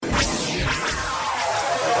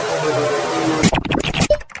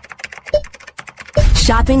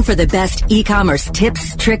Shopping for the best e-commerce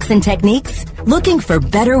tips, tricks, and techniques? Looking for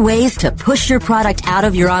better ways to push your product out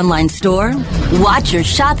of your online store? Watch your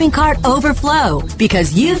shopping cart overflow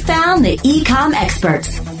because you found the e-com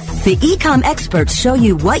experts. The e-com experts show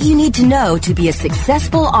you what you need to know to be a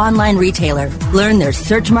successful online retailer. Learn their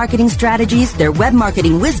search marketing strategies, their web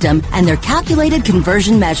marketing wisdom, and their calculated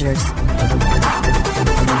conversion measures.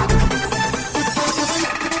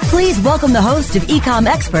 Please welcome the host of e-com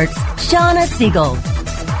experts, Shauna Siegel.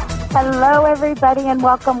 Hello, everybody, and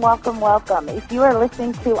welcome. If you are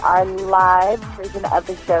listening to our live version of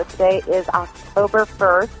the show, today is October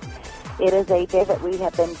 1st. It is a day that we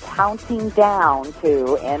have been counting down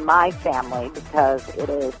to in my family because it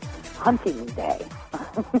is hunting day.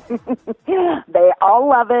 They all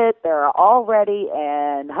love it. They're all ready,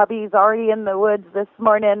 and hubby's already in the woods this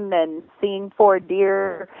morning and seeing 4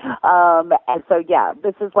 deer. And so, yeah,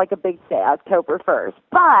 this is like a big day, October 1st.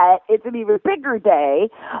 But it's an even bigger day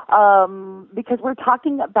because we're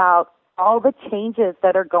talking about all the changes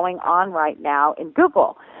that are going on right now in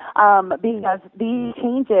Google. Because these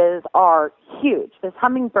changes are huge. This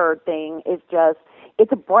hummingbird thing is just,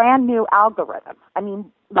 it's a brand new algorithm. I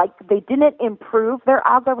mean, like, they didn't improve their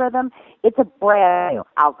algorithm. It's a brand new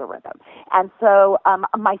algorithm. And so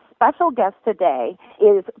my special guest today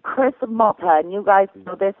is Chris Malta, and you guys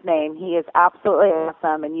know this name. He is absolutely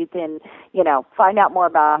awesome, and you can, find out more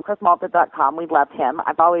about him, chrismalta.com. We love him.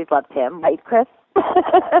 I've always loved him. Right, Chris?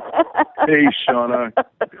 Hey, Shauna.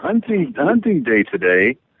 Hunting day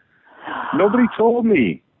today. Nobody told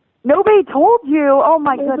me. Nobody told you? Oh,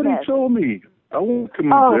 my goodness. Nobody told me. I won't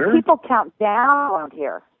come up there. Oh, people count down around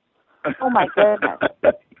here. Oh, my goodness.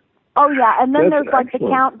 Oh, yeah, and then there's like excellent.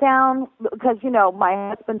 The countdown, because,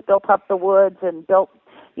 my husband built up the woods and built,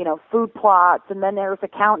 food plots, and then there's a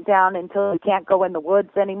countdown until you can't go in the woods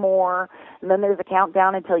anymore, and then there's a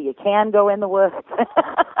countdown until you can go in the woods.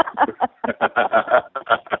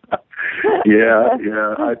 Yeah.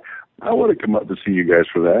 I want to come up to see you guys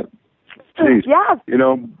for that. Jeez. Yes.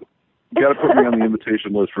 You got to put me on the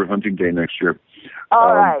invitation list for hunting day next year.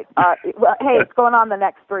 All right. Well, hey, it's going on the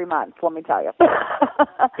next 3 months, let me tell you.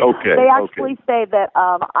 Okay. They actually say that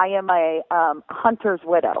I am a hunter's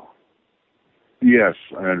widow. Yes,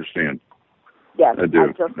 I understand. Yes, I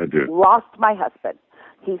do. I just lost my husband.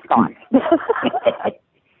 He's gone.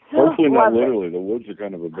 Hopefully not literally. The woods are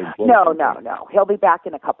kind of a big place. No. He'll be back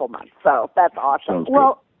in a couple months, so that's awesome. Sounds good.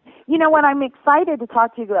 Well, you know what I'm excited to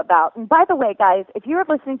talk to you about, and by the way, guys, if you're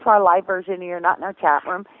listening to our live version and you're not in our chat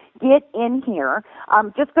room, get in here.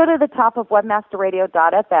 Just go to the top of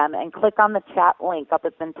webmasterradio.fm and click on the chat link up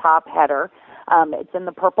at the top header. It's in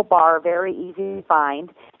the purple bar, very easy to find.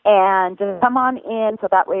 And just come on in so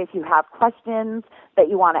that way if you have questions that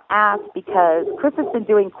you want to ask, because Chris has been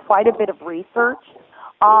doing quite a bit of research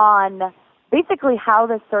on basically how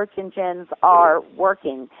the search engines are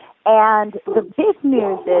working. And the big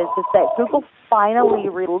news is that Google finally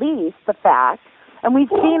released the fact, and we've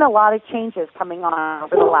seen a lot of changes coming on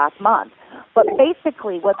over the last month, but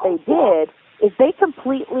basically what they did is they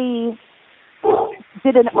completely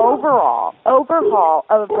did an overhaul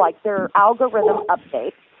of like their algorithm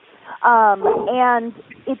update, and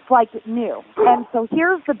it's like new. And so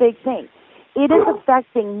here's the big thing. It is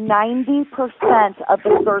affecting 90% of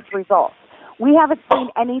the search results. We haven't seen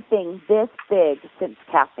anything this big since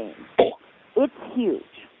caffeine. It's huge,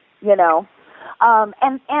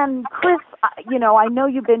 And Chris, I know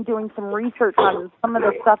you've been doing some research on some of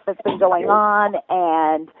the stuff that's been going on,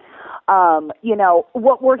 and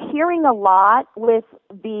what we're hearing a lot with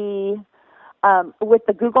the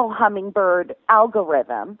Google Hummingbird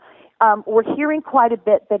algorithm, we're hearing quite a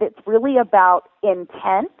bit that it's really about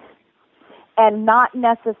intent and not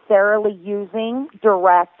necessarily using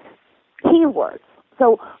direct keywords.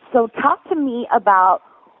 So talk to me about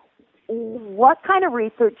what kind of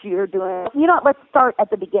research you're doing. Let's start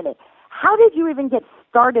at the beginning. How did you even get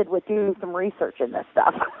started with doing some research in this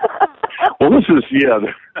stuff? Well, this is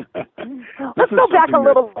Let's go back a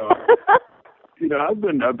little bit.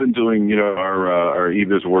 I've been doing our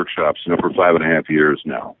eViz workshops for 5.5 years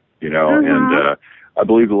now. And I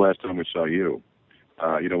believe the last time we saw you,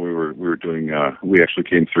 we were doing we actually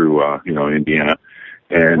came through Indiana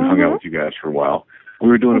and hung out with you guys for a while. We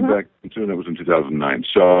were doing it back until it was in 2009.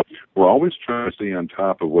 So we're always trying to stay on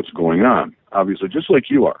top of what's going on, obviously, just like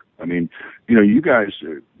you are. I mean, you guys,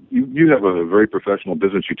 you have a very professional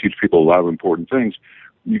business. You teach people a lot of important things.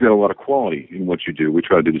 You got a lot of quality in what you do. We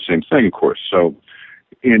try to do the same thing, of course. So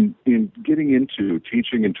in getting into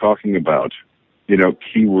teaching and talking about,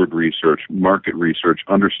 keyword research, market research,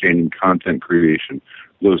 understanding content creation,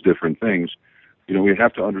 those different things, we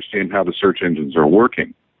have to understand how the search engines are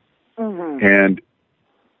working. And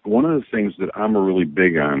one of the things that I'm really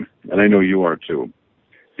big on, and I know you are too,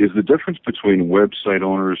 is the difference between website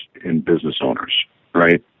owners and business owners,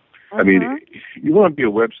 right? I mean, if you want to be a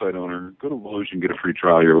website owner, go to Lowe's and get a free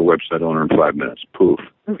trial. You're a website owner in 5 minutes. Poof.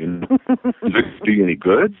 You know? Does it do you any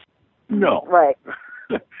good? No. Right.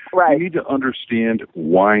 Right. You need to understand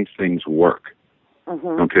why things work.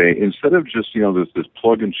 Okay? Instead of just, this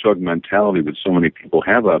plug and chug mentality that so many people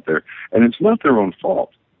have out there, and it's not their own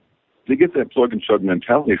fault. They get that plug and chug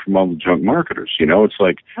mentality from all the junk marketers. It's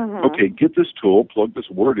like, okay, get this tool, plug this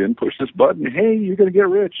word in, push this button, hey, you're going to get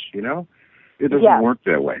rich, It doesn't work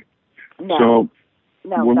that way. No. So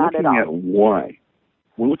we're looking at why.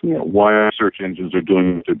 We're looking at why search engines are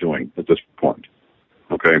doing what they're doing at this point.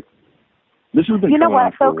 Okay? This has been going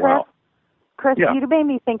on for a while. Chris, you made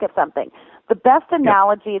me think of something. The best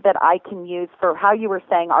analogy that I can use for how you were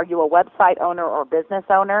saying, are you a website owner or business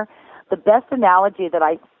owner? The best analogy that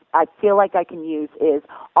I feel like I can use is,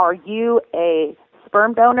 are you a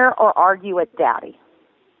sperm donor or are you a daddy?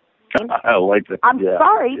 I like that. I'm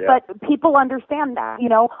sorry, but people understand that.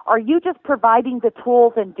 Are you just providing the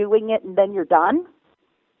tools and doing it and then you're done?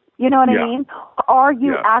 You know what I mean? Are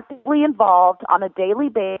you actively involved on a daily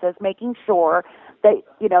basis, making sure that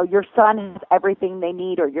your son has everything they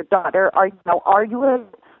need, or your daughter? Are you a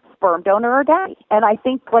sperm donor or daddy? And I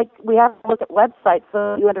think we have to look at websites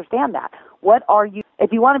so you understand that. What are you?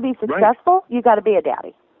 If you want to be successful, you got to be a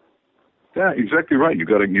daddy. Yeah, exactly right. You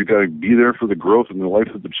got to be there for the growth and the life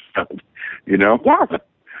of the child. Yes.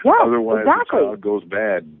 Yes. Otherwise, the child goes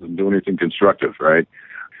bad, doesn't do anything constructive, right?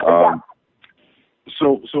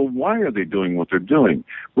 So why are they doing what they're doing?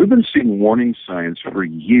 We've been seeing warning signs for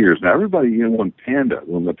years now. Everybody, when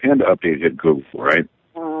the Panda update hit Google, right?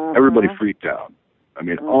 Everybody freaked out. I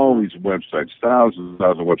mean, all these websites, thousands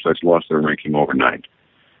of websites lost their ranking overnight.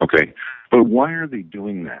 Okay, but why are they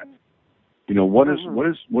doing that? What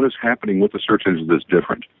is happening with the search engines that's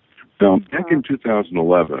different? Now, back in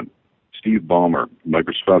 2011, Steve Ballmer,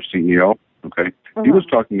 Microsoft CEO, he was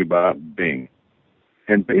talking about Bing.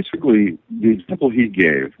 And basically, the example he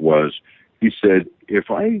gave was, he said, if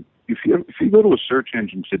you go to a search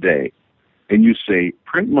engine today and you say,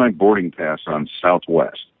 print my boarding pass on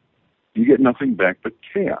Southwest, you get nothing back but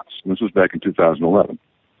chaos. And this was back in 2011.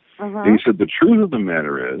 And he said, the truth of the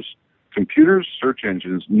matter is, computers, search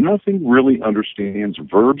engines, nothing really understands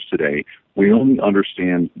verbs today. We only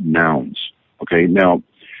understand nouns. Okay, now,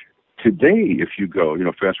 today, if you go,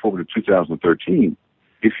 fast forward to 2013,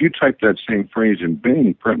 if you type that same phrase in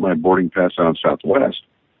Bing, print my boarding pass on Southwest,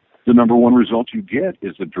 the number one result you get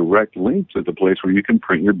is a direct link to the place where you can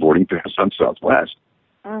print your boarding pass on Southwest.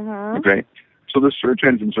 Okay? So the search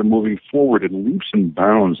engines are moving forward in leaps and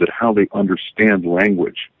bounds at how they understand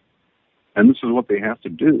language. And this is what they have to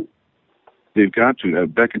do. They've got to.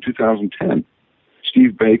 Back in 2010,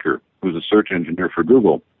 Steve Baker, who was a search engineer for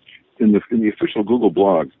Google, in the official Google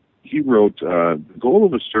blog, he wrote, the goal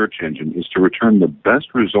of a search engine is to return the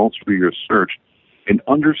best results for your search, and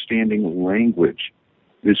understanding language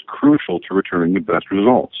is crucial to returning the best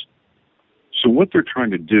results. So what they're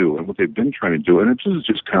trying to do, and what they've been trying to do, and this is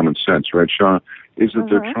just common sense, right, Shaw, is that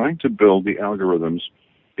they're trying to build the algorithms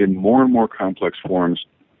in more and more complex forms.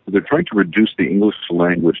 They're trying to reduce the English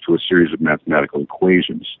language to a series of mathematical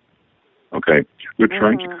equations. Okay? They're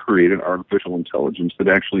trying to create an artificial intelligence that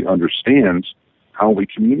actually understands how we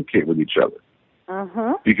communicate with each other.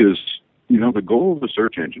 Because, the goal of the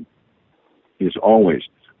search engine is always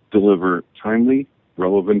deliver timely,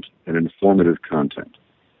 relevant, and informative content.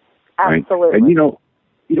 Absolutely. Right? And you know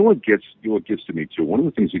what gets to me too? One of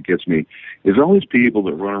the things that gets me is all these people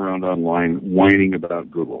that run around online whining about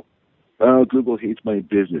Google. Oh, Google hates my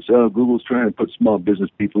business. Oh, Google's trying to put small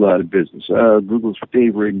business people out of business. Oh, Google's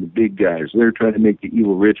favoring the big guys. They're trying to make the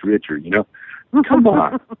evil rich richer, Come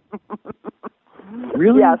on.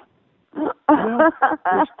 Really? Yes.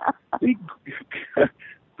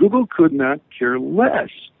 Google could not care less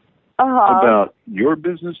about your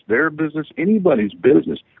business, their business, anybody's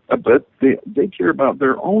business. But they care about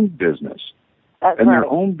their own business. That's and right. Their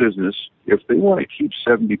own business, if they want to keep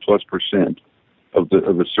 70+% of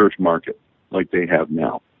the search market like they have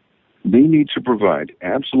now, they need to provide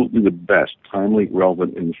absolutely the best, timely,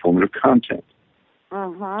 relevant, and informative content.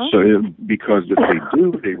 So, because if they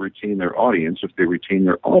do, they retain their audience. If they retain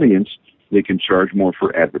their audience, they can charge more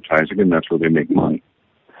for advertising, and that's where they make money.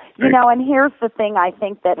 Right? And here's the thing I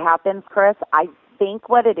think that happens, Chris. I think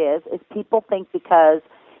what it is people think because,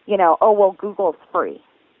 Google's free.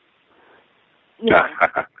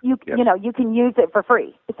 You can use it for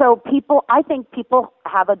free. So I think people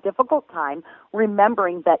have a difficult time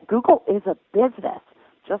remembering that Google is a business,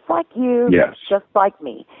 just like you, yes. just like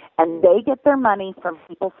me. And they get their money from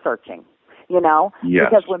people searching, you know? Yes.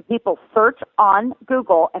 Because when people search on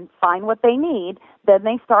Google and find what they need, then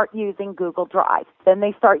they start using Google Drive. Then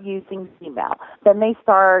they start using email. Then they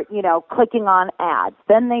start, you know, clicking on ads.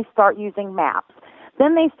 Then they start using maps.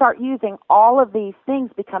 Then they start using all of these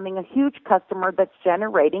things, becoming a huge customer that's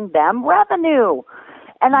generating them revenue.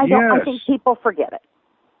 And I think people forget it.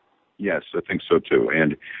 Yes, I think so too.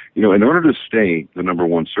 And, you know, in order to stay the number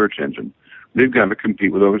one search engine, they've got to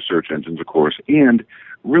compete with other search engines, of course. And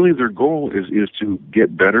really their goal is to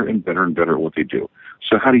get better and better and better at what they do.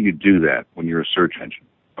 So how do you do that when you're a search engine?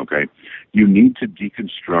 Okay. You need to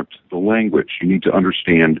deconstruct the language. You need to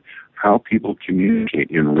understand how people communicate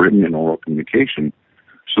in written and oral communication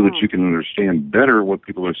so that you can understand better what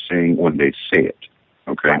people are saying when they say it.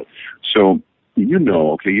 Okay. Right. So, you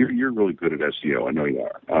know, okay, you're really good at SEO. I know you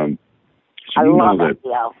are. I love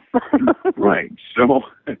SEO. Right.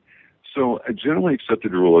 So a generally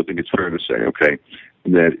accepted rule, I think it's fair to say, okay,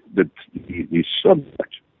 that the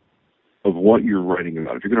subject of what you're writing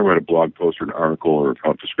about, if you're going to write a blog post or an article or a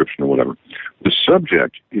product description or whatever, the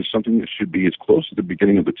subject is something that should be as close to the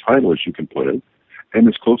beginning of the title as you can put it, and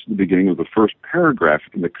as close to the beginning of the first paragraph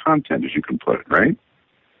in the content as you can put it, right?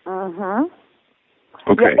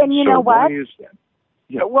 Mm-hmm. Okay. Yeah, and you know what?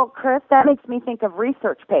 Yeah. Well, Chris, that makes me think of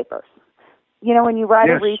research papers. You know, when you write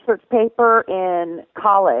a research paper in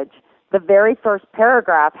college, the very first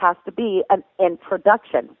paragraph has to be an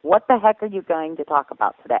introduction. What the heck are you going to talk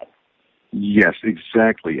about today? Yes,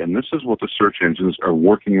 exactly. And this is what the search engines are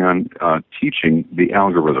working on teaching the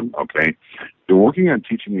algorithm, okay? They're working on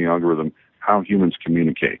teaching the algorithm how humans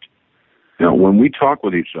communicate. Now, when we talk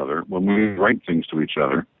with each other, when we write things to each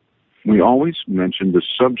other, we always mention the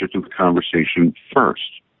subject of the conversation first.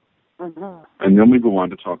 Mm-hmm. And then we go on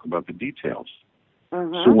to talk about the details.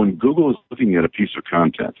 Mm-hmm. So when Google is looking at a piece of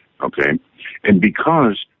content, okay, and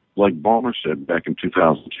because, like Ballmer said back in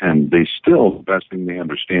 2010, the best thing they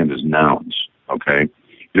understand is nouns, okay?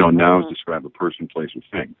 You know, nouns describe a person, place, or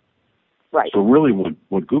thing. Right. So really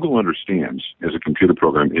what Google understands as a computer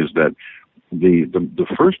program is that the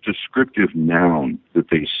first descriptive noun that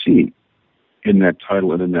they see in that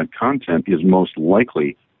title and in that content is most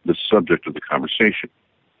likely the subject of the conversation.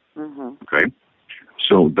 Mm-hmm. Okay?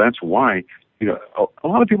 So that's why, you know, a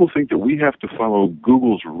lot of people think that we have to follow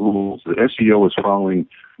Google's rules, that SEO is following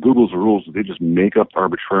Google's rules that they just make up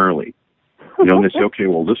arbitrarily. You know, and they say, okay,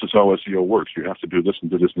 well, this is how SEO works. You have to do this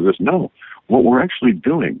and do this and do this. No. What we're actually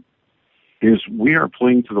doing is we are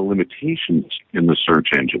playing to the limitations in the search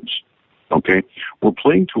engines. Okay? We're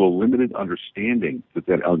playing to a limited understanding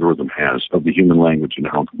that algorithm has of the human language and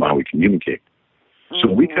how we communicate. So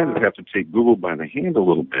we kind of have to take Google by the hand a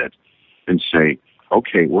little bit and say,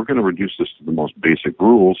 okay, we're going to reduce this to the most basic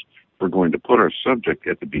rules. We're going to put our subject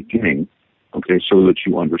at the beginning, okay, so that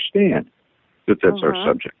you understand that that's our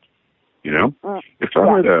subject. You know? If I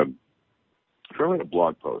write a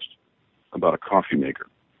blog post about a coffee maker,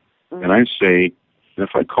 and I say,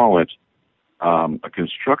 if I call it a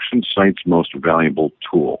construction site's most valuable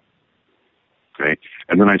tool, okay,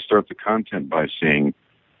 and then I start the content by saying,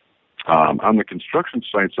 on the construction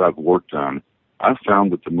sites I've worked on, I've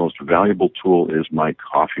found that the most valuable tool is my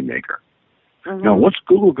coffee maker. Mm-hmm. Now, what's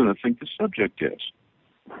Google going to think the subject is?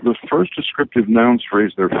 The first descriptive noun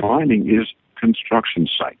phrase they're finding is construction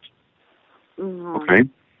site. Mm-hmm. Okay?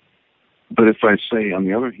 But if I say, on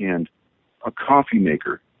the other hand, a coffee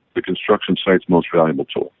maker, the construction site's most valuable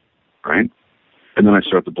tool, right? And then I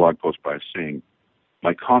start the blog post by saying,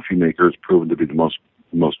 my coffee maker has proven to be the most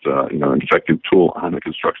effective tool on the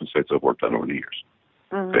construction sites I've worked on over the years.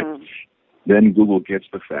 Mm-hmm. Okay? Then Google gets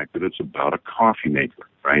the fact that it's about a coffee maker,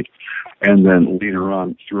 right? And then later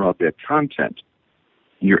on, throughout that content,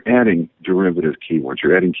 you're adding derivative keywords.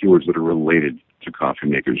 You're adding keywords that are related to coffee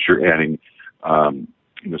makers. You're adding,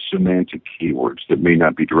 semantic keywords that may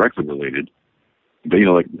not be directly related. But,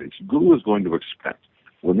 Google is going to expect,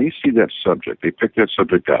 when they see that subject, they pick that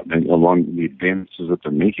subject out, and along the advances that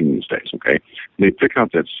they're making these days, okay, they pick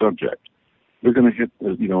out that subject, they're going to hit,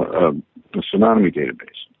 a synonymy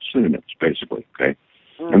database, synonyms, basically, okay?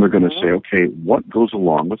 Mm-hmm. And they're going to say, okay, what goes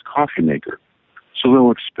along with coffee maker? So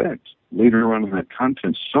they'll expect later on in that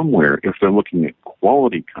content somewhere, if they're looking at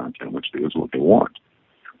quality content, which is what they want,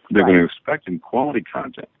 they're going to expect in quality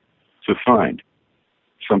content to find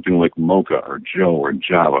something like Mocha or Joe or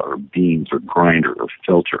Java or Beans or Grinder or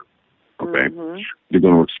Filter, okay? Mm-hmm. They're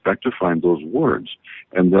going to expect to find those words,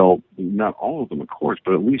 and they'll, not all of them, of course,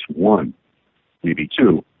 but at least one, maybe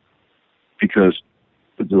two, because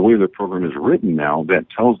the way the program is written now, that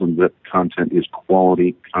tells them that content is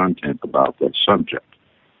quality content about that subject.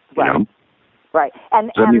 Right. You know? Right.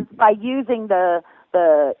 And by using the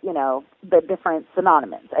different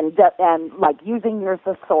synonyms and like using your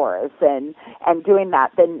thesaurus and doing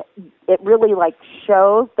that, then it really like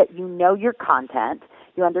shows that you know your content,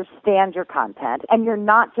 you understand your content, and you're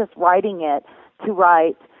not just writing it to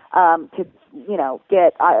write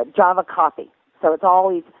get Java coffee. So it's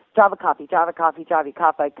always Java coffee,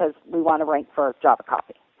 because we want to rank for Java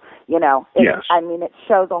coffee. Yes. I mean, it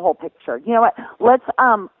shows a whole picture. You know what?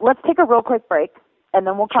 Let's take a real quick break, and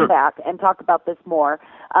then we'll come back and talk about this more,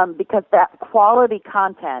 because that quality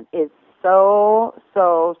content is so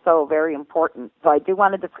very important. So I do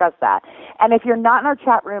want to discuss that. And if you're not in our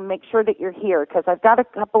chat room, make sure that you're here, because I've got a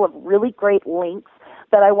couple of really great links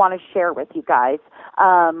that I want to share with you guys.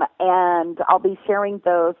 And I'll be sharing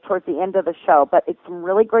those towards the end of the show. But it's some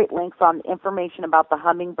really great links on information about the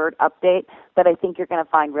Hummingbird update that I think you're going to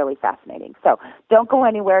find really fascinating. So don't go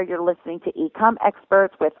anywhere. You're listening to Ecom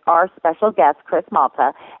Experts with our special guest, Chris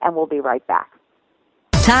Malta, and we'll be right back.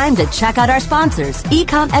 Time to check out our sponsors.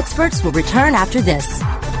 Ecom Experts will return after this.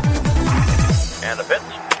 And a bit.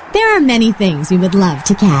 There are many things we would love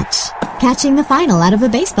to catch. Catching the final out of a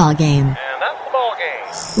baseball game. And that's the ball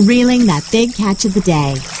game. Reeling that big catch of the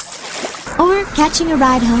day. Or catching a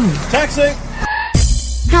ride home. Taxi!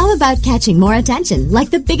 How about catching more attention like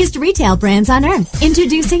the biggest retail brands on earth?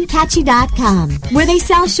 Introducing Catchy.com, where they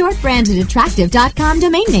sell short-branded attractive.com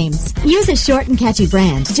domain names. Use a short and catchy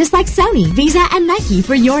brand, just like Sony, Visa, and Nike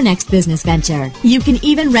for your next business venture. You can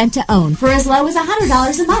even rent to own for as low as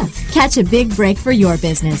 $100 a month. Catch a big break for your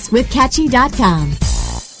business with Catchy.com.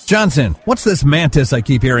 Johnson, what's this Mantis I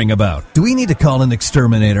keep hearing about? Do we need to call an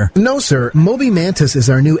exterminator? No, sir. Moby Mantis is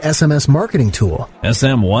our new SMS marketing tool.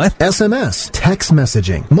 SM what? SMS, text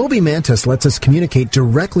messaging. Moby Mantis lets us communicate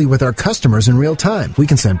directly with our customers in real time. We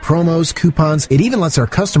can send promos, coupons. It even lets our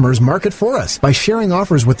customers market for us by sharing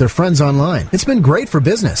offers with their friends online. It's been great for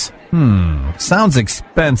business. Sounds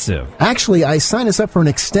expensive. Actually, I signed us up for an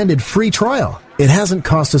extended free trial. It hasn't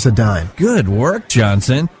cost us a dime. Good work,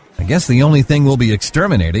 Johnson. I guess the only thing we'll be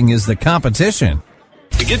exterminating is the competition.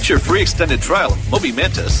 To get your free extended trial of Moby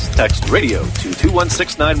Mantis, text radio to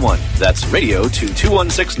 21691. That's radio to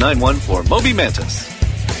 21691 for Moby Mantis.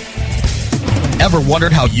 Ever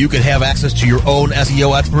wondered how you could have access to your own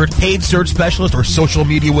SEO expert, paid search specialist, or social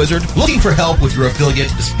media wizard? Looking for help with your affiliate,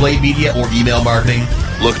 display media, or email marketing?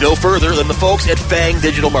 Look no further than the folks at Fang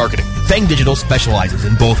Digital Marketing. Fang Digital specializes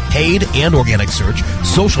in both paid and organic search,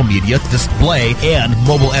 social media, display, and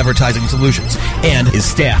mobile advertising solutions, and is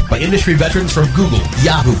staffed by industry veterans from Google,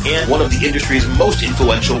 Yahoo, and one of the industry's most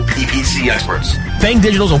influential PPC experts. Fang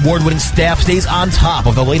Digital's award-winning staff stays on top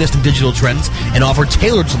of the latest in digital trends and offer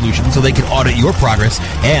tailored solutions so they can audit your progress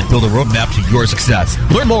and build a roadmap to your success.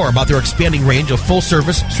 Learn more about their expanding range of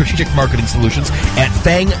full-service strategic marketing solutions at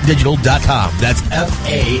fangdigital.com. That's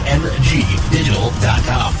F-A-N-G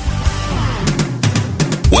digital.com.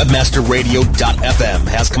 WebmasterRadio.fm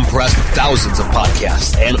has compressed thousands of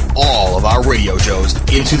podcasts and all of our radio shows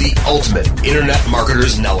into the ultimate Internet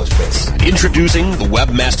marketer's knowledge base. Introducing the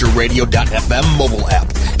WebmasterRadio.fm mobile app.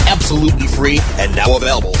 Absolutely free and now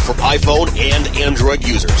available for iPhone and Android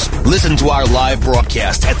users. Listen to our live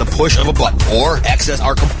broadcast at the push of a button or access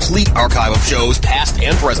our complete archive of shows past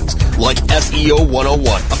and present like SEO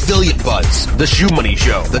 101, Affiliate Buzz, The Shoe Money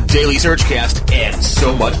Show, The Daily Searchcast, and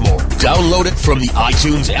so much more. Download it from the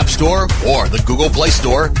iTunes App Store or the Google Play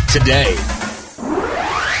Store today.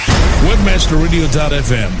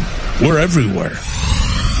 WebmasterRadio.fm. We're everywhere.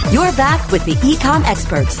 You're back with the Ecom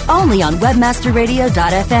Experts, only on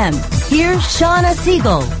WebmasterRadio.fm. Here's Shauna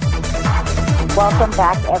Siegel. Welcome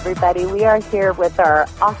back, everybody. We are here with our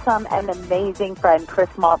awesome and amazing friend, Chris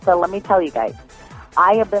Malta. Let me tell you guys,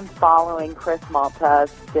 I have been following Chris Malta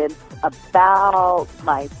since about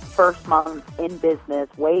my first month in business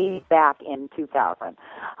way back in 2000.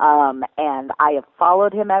 And I have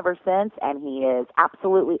followed him ever since, and he is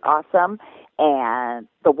absolutely awesome. And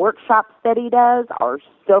the workshops that he does are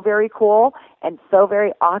so very cool and so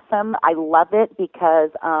very awesome. I love it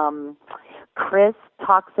because Chris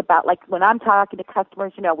talks about, like, when I'm talking to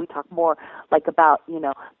customers, we talk more like about,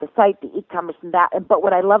 the site, the e-commerce and that. But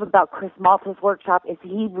what I love about Chris Malta's workshop is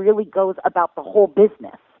he really goes about the whole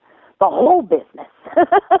business. The whole business.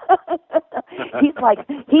 he's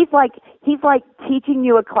like teaching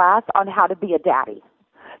you a class on how to be a daddy.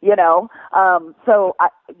 So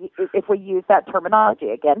if we use that terminology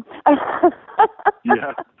again.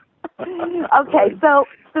 Yeah. Okay, so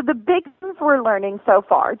the big things we're learning so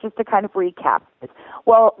far, just to kind of recap this.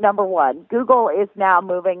 Well, number one, Google is now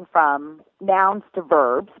moving from nouns to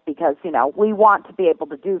verbs because, we want to be able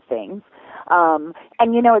to do things.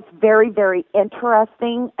 And, you know, it's very, very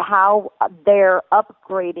interesting how they're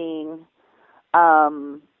upgrading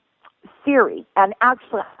Siri. And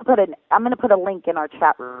actually, I'm going to put a link in our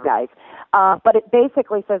chat room, guys. But it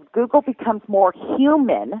basically says Google becomes more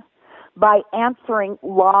human by answering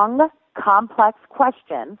long, complex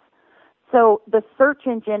questions. So the search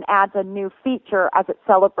engine adds a new feature as it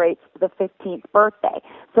celebrates the 15th birthday.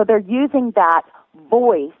 So they're using that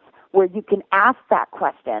voice where you can ask that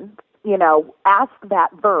question, you know, ask that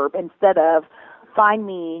verb instead of find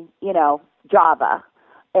me, you know, Java.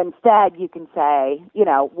 Instead, you can say, you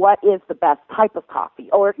know, what is the best type of coffee?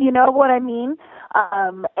 Or, you know what I mean?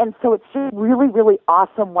 And so it's just really, really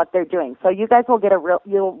awesome what they're doing. So you guys will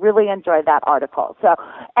you'll really enjoy that article. So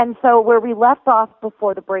where we left off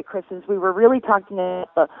before the break, Chris, is we were really talking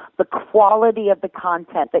about the quality of the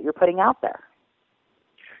content that you're putting out there.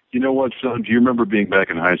 You know what, son? Do you remember being back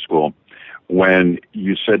in high school when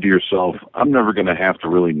you said to yourself, I'm never going to have to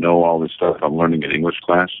really know all this stuff I'm learning in English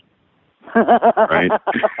class? Right?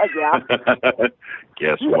 Yeah.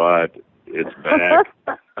 Guess what? It's back.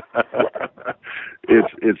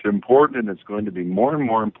 It's important, and it's going to be more and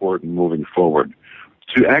more important moving forward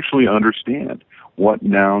to actually understand what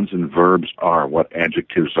nouns and verbs are, what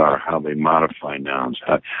adjectives are, how they modify nouns,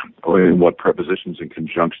 what prepositions and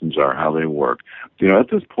conjunctions are, how they work. You know, at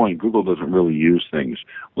this point, Google doesn't really use things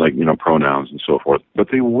like, you know, pronouns and so forth, but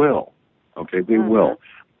they will. Okay, they will.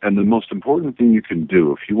 And the most important thing you can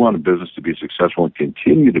do if you want a business to be successful and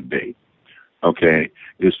continue to be, okay,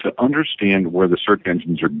 is to understand where the search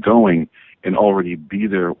engines are going and already be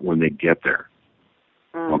there when they get there.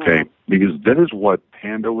 Okay? Because that is what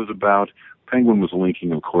Panda was about. Penguin was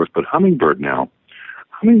linking, of course, but Hummingbird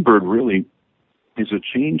really is a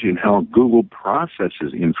change in how Google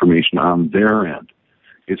processes information on their end.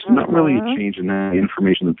 It's not really a change in the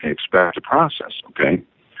information that they expect to process, okay?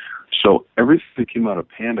 So everything that came out of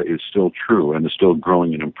Panda is still true and is still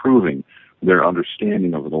growing and improving their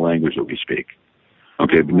understanding of the language that we speak.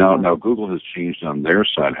 Okay, but now Google has changed on their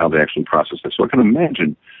side how they actually process this. So I can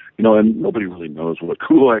imagine, you know, and nobody really knows what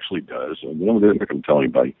Google actually does. And they're not going to tell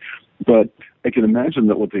anybody. But I can imagine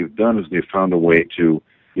that what they've done is they've found a way to,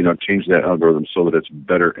 you know, change that algorithm so that it's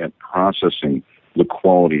better at processing the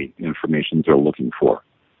quality information that they're looking for.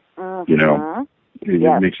 You know?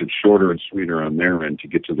 It makes it shorter and sweeter on their end to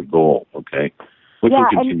get to the goal, okay?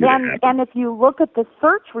 And if you look at the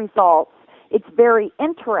search results, it's very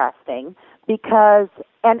interesting because,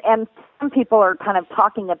 and some people are kind of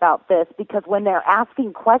talking about this because when they're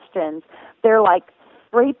asking questions, they're like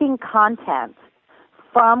scraping content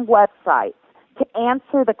from websites to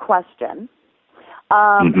answer the question,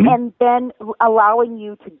 and then allowing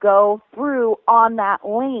you to go through on that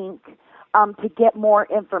link to get more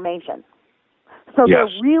information. So they're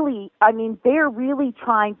really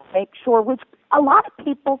trying to make sure, which a lot of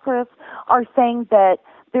people, Chris, are saying that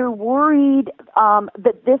they're worried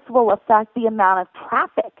that this will affect the amount of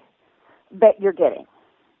traffic that you're getting.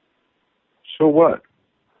 So what?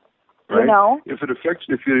 Right? You know?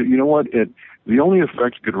 The only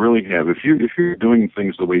effect it could really have, if you're doing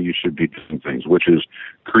things the way you should be doing things, which is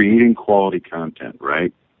creating quality content,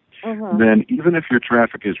 right? Then even if your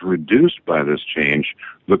traffic is reduced by this change,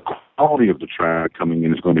 the quality of the traffic coming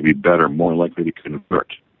in is going to be better, more likely to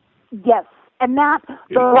convert. Yes, and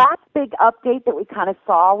the last big update that we kind of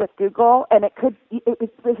saw with Google, and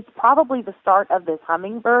it's probably the start of this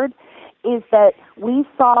Hummingbird, is that we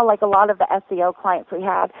saw, like a lot of the SEO clients we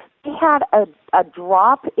had a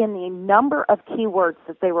drop in the number of keywords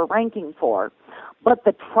that they were ranking for. But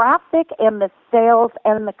the traffic and the sales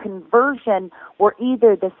and the conversion were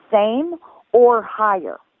either the same or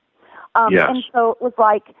higher. And so it was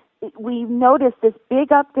like we noticed this big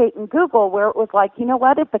update in Google where it was like, you know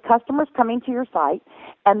what, if the customer's coming to your site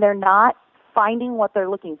and they're not finding what they're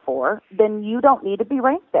looking for, then you don't need to be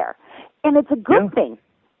ranked there. And it's a good thing.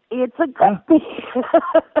 It's a good thing.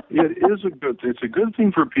 It's a good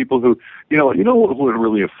thing for people who, you know who it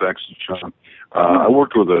really affects, Sean? I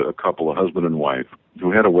worked with a couple, a husband and wife,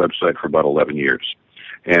 who had a website for about 11 years.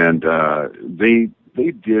 And they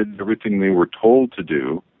did everything they were told to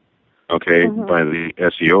do, okay, by the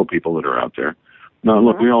SEO people that are out there. Now,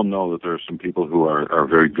 look, we all know that there are some people who are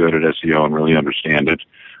very good at SEO and really understand it.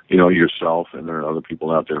 You know, yourself, and there are other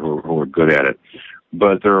people out there who are good at it.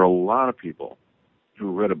 But there are a lot of people who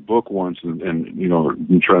read a book once and you know,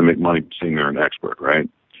 try to make money saying they're an expert, right?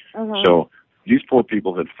 So these poor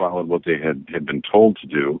people had followed what they had been told to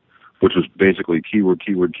do, which was basically keyword,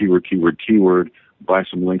 buy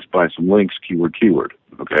some links, keyword,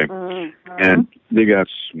 okay? And they got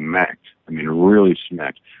smacked. I mean, really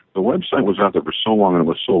smacked. The website was out there for so long and it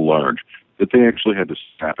was so large that they actually had to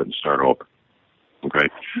scrap it and start over. Okay,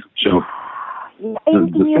 so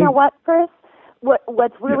and you know what, Chris?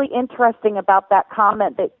 What's really interesting about that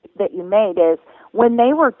comment that you made is when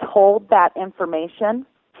they were told that information,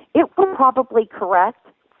 it was probably correct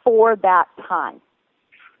for that time.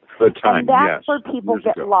 And that's where people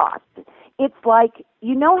get lost. It's like,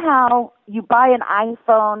 you know how you buy an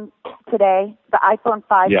iPhone today, the iPhone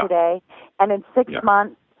 5 today, and in 6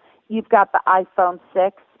 months you've got the iPhone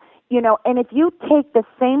 6, you know, and if you take the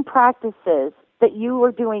same practices that you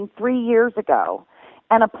were doing 3 years ago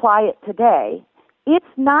and apply it today, it's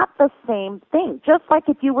not the same thing. Just like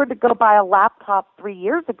if you were to go buy a laptop 3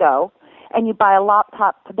 years ago and you buy a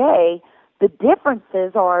laptop today, the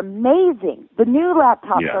differences are amazing. The new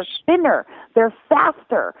laptops are thinner, they're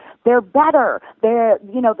faster, they're better,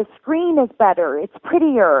 the screen is better, it's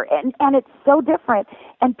prettier, and it's so different.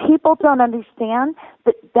 And people don't understand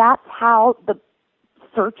that that's how the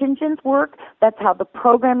search engines work, that's how the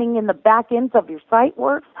programming in the back ends of your site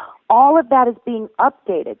works. All of that is being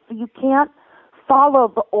updated. So you can't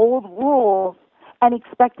follow the old rules and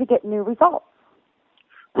expect to get new results.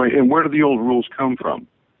 Right, and where do the old rules come from?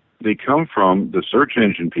 They come from the search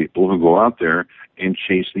engine people who go out there and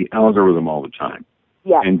chase the algorithm all the time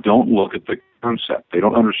and don't look at the concept. They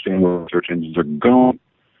don't understand where search engines are going.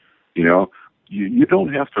 You know, you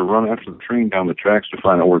don't have to run after the train down the tracks to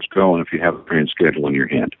find out where it's going if you have a train schedule in your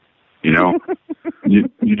hand. You know,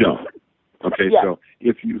 you don't. Okay, so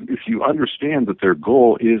if you understand that their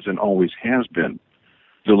goal is and always has been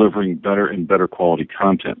delivering better and better quality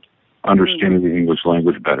content, understanding the English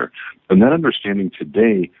language better, and that understanding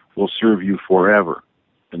today will serve you forever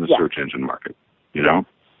in the search engine market. You know,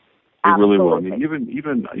 it really will. I mean,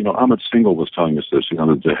 even Ahmed Singhal was telling us this. You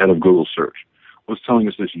know, the head of Google Search was telling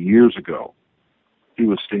us this years ago. He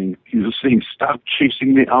was saying, stop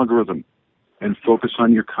chasing the algorithm and focus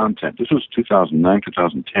on your content. This was 2009,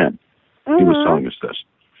 2010. He was telling us this.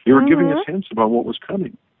 They were giving us hints about what was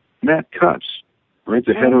coming. Matt Cutts, right?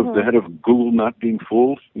 The head of Google Not Being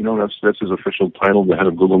Fooled. You know, that's his official title, the head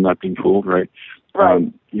of Google Not Being Fooled, right?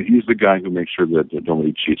 Right. He's the guy who makes sure that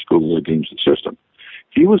nobody cheats Google or games the system.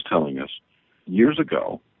 He was telling us years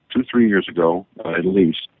ago, 2-3 years ago at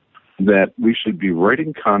least, that we should be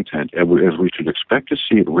writing content as we should expect to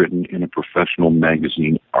see it written in a professional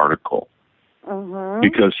magazine article.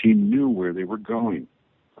 Because he knew where they were going.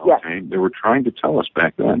 Okay? They were trying to tell us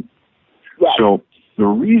back then. So the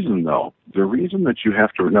reason that you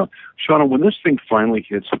have to now, Shauna, when this thing finally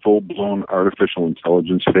hits full-blown artificial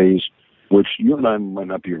intelligence phase, which you and I might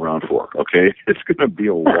not be around for, okay? It's going to be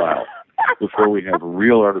a while before we have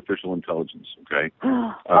real artificial intelligence, okay?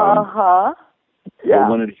 But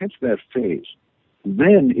when it hits that phase,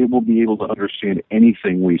 then it will be able to understand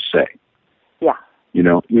anything we say. Yeah. You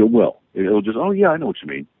know, it will. It'll just, oh, yeah, I know what you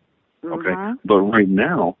mean. Okay? But right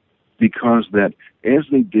now, because that as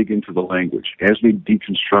they dig into the language, as they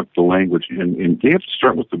deconstruct the language, and they have to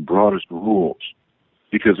start with the broadest rules.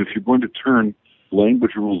 Because if you're going to turn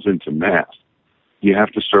language rules into math, you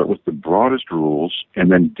have to start with the broadest rules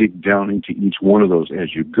and then dig down into each one of those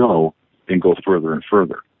as you go and go further and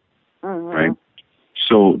further. Right?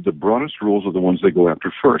 So the broadest rules are the ones they go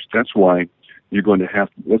after first. That's why you're going to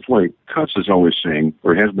that's why Cutts is always saying,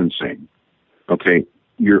 or has been saying, okay,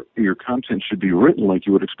 your content should be written like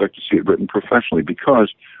you would expect to see it written professionally,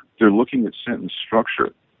 because they're looking at sentence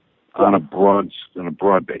structure on a broad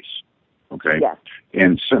base. Okay?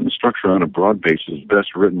 And sentence structure on a broad base is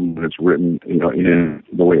best written when it's written, you know, in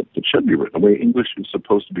the way it should be written, the way English is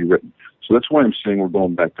supposed to be written. So that's why I'm saying we're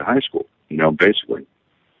going back to high school, you know, basically.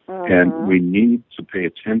 And we need to pay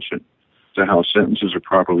attention to how sentences are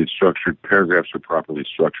properly structured, paragraphs are properly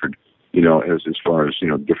structured, you know, as far as, you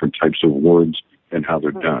know, different types of words and how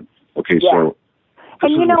they're done. Okay, so...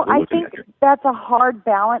 And, you know, I think that's a hard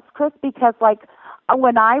balance, Chris, because, like,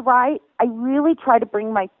 when I write, I really try to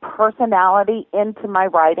bring my personality into my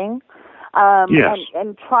writing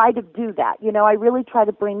and try to do that. You know, I really try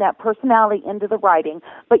to bring that personality into the writing,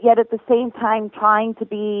 but yet at the same time trying to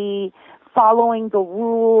be following the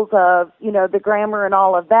rules of, you know, the grammar and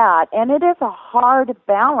all of that. And it is a hard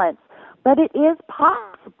balance, but it is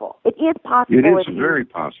possible. It is possible. It is very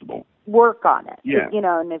possible. Work on it. You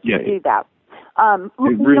know, and if you do that. It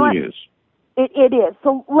really is. It is.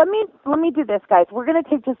 So let me do this, guys. We're going to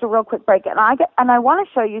take just a real quick break, and I want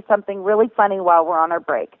to show you something really funny while we're on our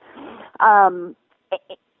break.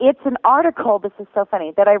 It's an article. This is so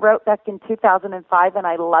funny that I wrote back in 2005, and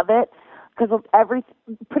I love it because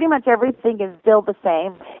pretty much everything is still the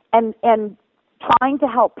same, and trying to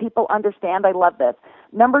help people understand. I love this.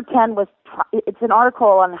 Number 10 was, it's an article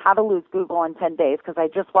on how to lose Google in 10 days, because I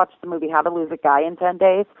just watched the movie How to Lose a Guy in 10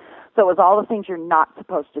 Days. So it was all the things you're not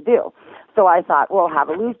supposed to do. So I thought, well, how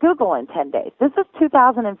to lose Google in 10 days. This is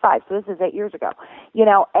 2005, so this is 8 years ago.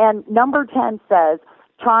 And number 10 says,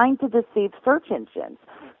 trying to deceive search engines.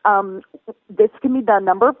 This can be done a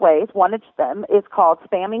number of ways. One of them is called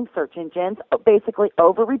spamming search engines, basically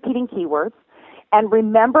over-repeating keywords. And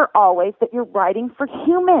remember always that you're writing for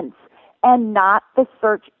humans and not the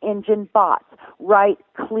search engine bots. Write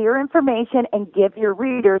clear information and give your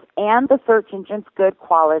readers and the search engines good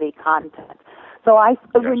quality content. So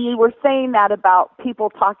when you were saying that about people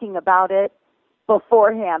talking about it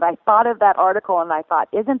beforehand, I thought of that article and I thought,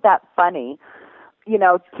 isn't that funny?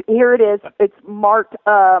 Here it is. It's marked,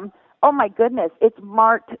 oh my goodness, it's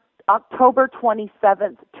marked October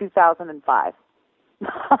 27th, 2005.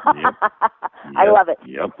 Yep. I love it.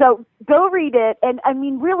 Yep. So go read it. And I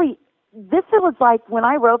mean, really, this was like, when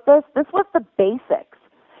I wrote this was the basics.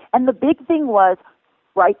 And the big thing was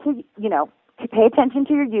pay attention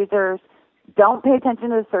to your users, don't pay attention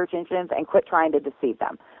to the search engines, and quit trying to deceive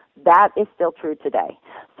them. That is still true today.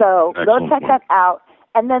 So Excellent go check that out.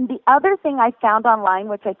 And then the other thing I found online,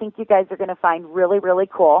 which I think you guys are going to find really, really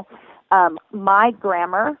cool, my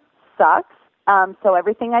grammar sucks. So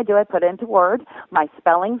everything I do, I put into Word. My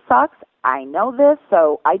spelling sucks. I know this,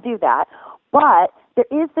 so I do that. But there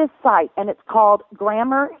is this site, and it's called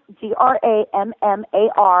Grammar,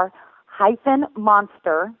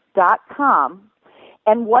 GRAMMAR-monster.com.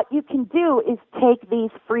 And what you can do is take these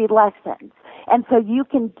free lessons. And so you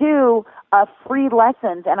can do free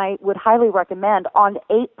lessons, and I would highly recommend, on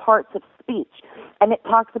 8 parts of speech. And it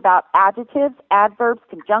talks about adjectives, adverbs,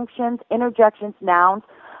 conjunctions, interjections, nouns,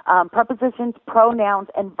 prepositions, pronouns,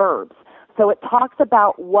 and verbs. So it talks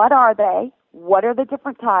about what are they, what are the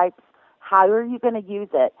different types, how are you going to use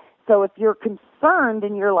it. So if you're concerned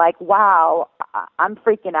and you're like, wow, I'm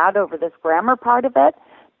freaking out over this grammar part of it,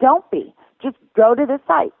 don't be. Just go to the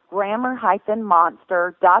site,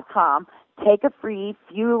 grammar-monster.com, take a free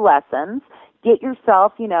few lessons, get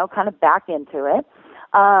yourself, kind of back into it,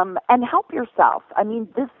 and help yourself. I mean,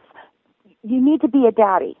 you need to be a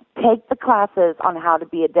daddy. Take the classes on how to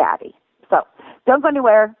be a daddy. So don't go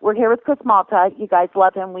anywhere. We're here with Chris Malta. You guys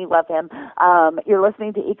love him. We love him. You're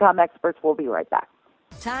listening to Ecom Experts. We'll be right back.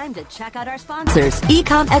 Time to check out our sponsors.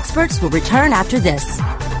 Ecom Experts will return after this.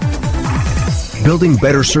 Building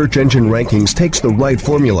better search engine rankings takes the right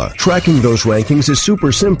formula. Tracking those rankings is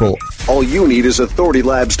super simple. All you need is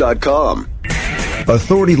authoritylabs.com.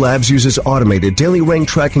 Authority Labs uses automated daily rank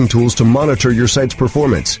tracking tools to monitor your site's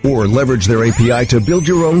performance or leverage their API to build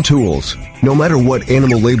your own tools. No matter what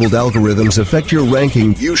animal-labeled algorithms affect your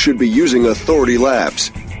ranking, you should be using Authority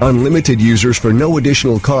Labs. Unlimited users for no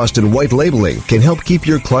additional cost and white labeling can help keep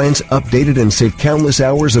your clients updated and save countless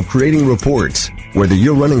hours of creating reports. Whether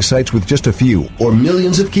you're running sites with just a few or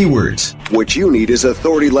millions of keywords, what you need is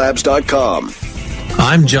authoritylabs.com.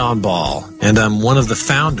 I'm John Ball, and I'm one of the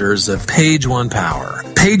founders of Page One Power.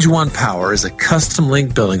 Page One Power is a custom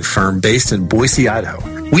link building firm based in Boise, Idaho.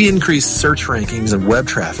 We increase search rankings and web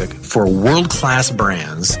traffic for world-class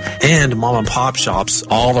brands and mom-and-pop shops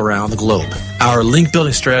all around the globe. Our link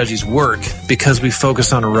building strategies work because we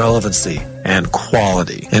focus on relevancy and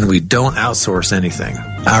quality, and we don't outsource anything.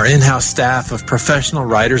 Our in-house staff of professional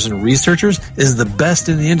writers and researchers is the best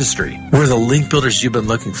in the industry. We're the link builders you've been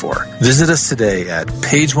looking for. Visit us today at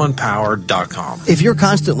pageonepower.com. If you're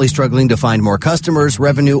constantly struggling to find more customers,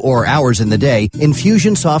 revenue, or hours in the day,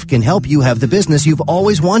 Infusionsoft can help you have the business you've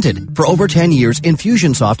always wanted. For over 10 years,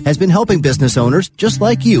 Infusionsoft has been helping business owners just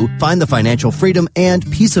like you find the financial freedom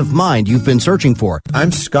and peace of mind you've been searching for.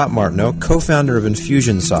 I'm Scott Martineau, co-founder of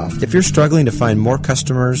Infusionsoft. If you're struggling to find more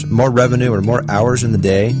customers, more revenue, or more hours in the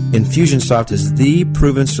day, Infusionsoft is the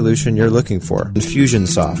proven solution you're looking for.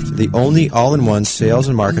 Infusionsoft, the only all-in-one sales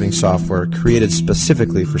and marketing software created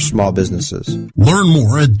specifically for small businesses. Learn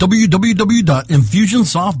more at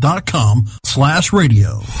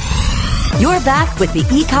www.infusionsoft.com/radio. You're back with the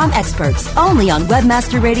Ecom Experts, only on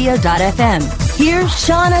webmasterradio.fm. Here's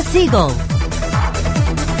Shauna Siegel.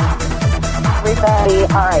 Everybody,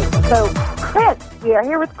 all right. So, Chris, we are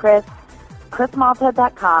here with Chris,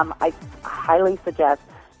 chrismalta.com. I highly suggest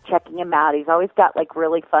checking him out. He's always got like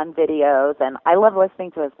really fun videos, and I love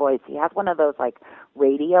listening to his voice. He has one of those like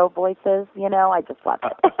radio voices, I just love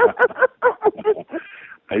it.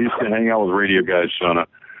 I used to hang out with radio guys, Shauna.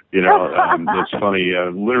 It's funny.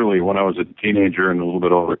 Literally, when I was a teenager and a little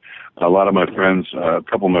bit older, a lot of my friends, a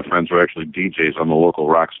couple of my friends were actually DJs on the local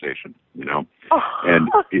rock station, and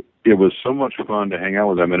it was so much fun to hang out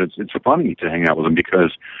with them. And it's funny to hang out with them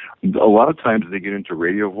because a lot of times they get into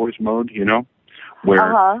radio voice mode,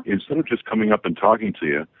 where instead of just coming up and talking to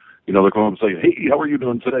you, You know, they'll come up and say, "Hey, how are you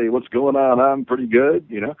doing today? What's going on? I'm pretty good."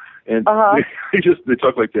 You know, and they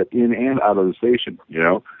talk like that in and out of the station. You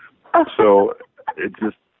know, so it's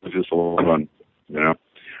just a lot of fun. You know.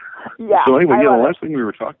 Yeah. So anyway, the last thing we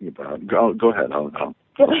were talking about. Go ahead. I'll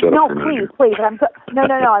shut up for a minute. Please. I'm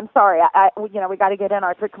sorry. We got to get in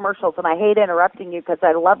our 3 commercials, and I hate interrupting you because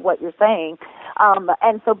I love what you're saying.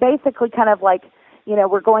 And so basically, kind of like,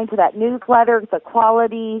 we're going to that newsletter, the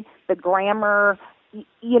quality, the grammar.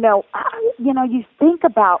 You think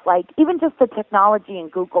about like even just the technology in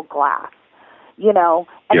Google Glass.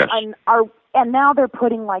 And now they're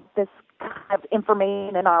putting like this kind of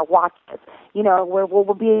information in our watches, where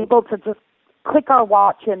we'll be able to just click our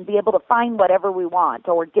watch and be able to find whatever we want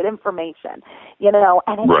or get information, and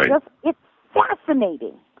it's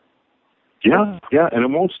fascinating. Yeah, and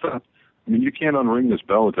it won't stop. I mean, you can't unring this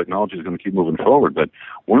bell. The technology is going to keep moving forward. But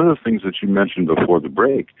one of the things that you mentioned before the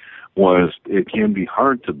break was it can be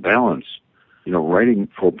hard to balance, writing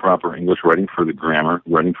for proper English, writing for the grammar,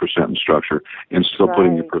 writing for sentence structure, and still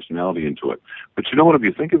putting your personality into it. But you know what? If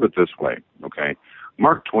you think of it this way, okay,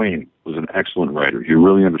 Mark Twain was an excellent writer. He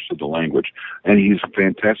really understood the language, and he's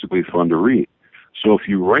fantastically fun to read. So if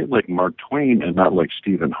you write like Mark Twain and not like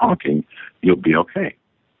Stephen Hawking, you'll be okay.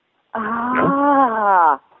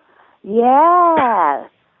 Yes.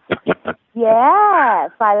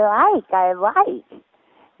 Yes, I like.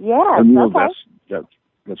 Yes, and,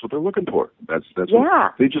 that's what they're looking for. That's what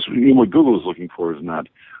they just, what Google is looking for is not,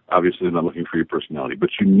 obviously they're not looking for your personality, but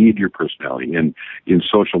you need your personality in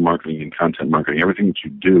social marketing and content marketing, everything that you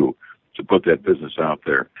do to put that business out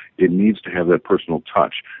there. It needs to have that personal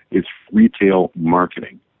touch. It's retail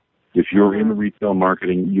marketing. If you're in retail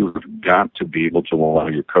marketing, you have got to be able to allow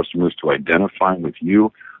your customers to identify with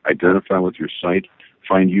you, identify with your site,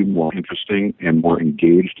 find you more interesting and more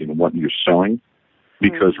engaged in what you're selling.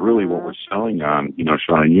 Because really what we're selling on,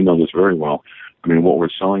 Sean, and you know this very well, I mean, what we're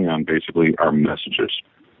selling on basically are messages.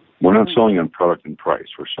 We're not selling on product and price.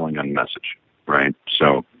 We're selling on message, right?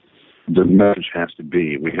 So the message has to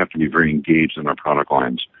be, we have to be very engaged in our product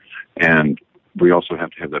lines. And we also have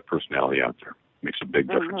to have that personality out there. It makes a big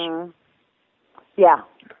difference. Yeah,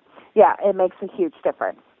 it makes a huge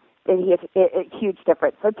difference. A huge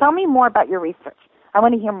difference. So tell me more about your research. I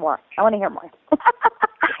want to hear more.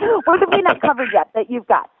 What have we not covered yet that you've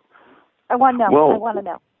got? I want to know. Well, I want to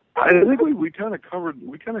know. I think we kind of covered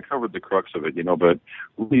the crux of it, but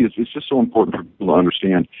really it's just so important for people to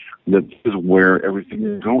understand that this is where everything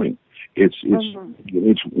is going. It's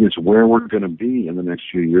where we're going to be in the next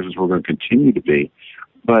few years. It's where we're going to continue to be,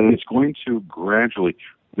 but it's going to gradually.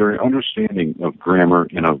 Their understanding of grammar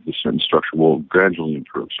and of the sentence structure will gradually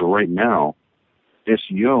improve. So right now,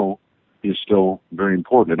 SEO is still very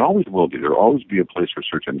important. It always will be. There will always be a place for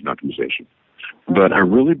search engine optimization. But I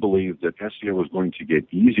really believe that SEO is going to get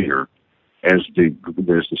easier as the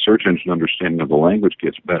search engine understanding of the language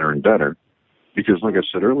gets better and better. Because like I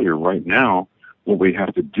said earlier, right now, what we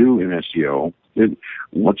have to do in SEO,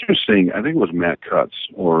 what you're saying, I think it was Matt Cutts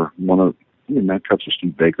or Matt Cutts or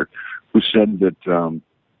Steve Baker, who said that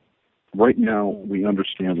right now we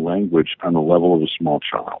understand language on the level of a small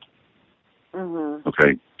child.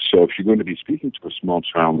 Okay, so if you're going to be speaking to a small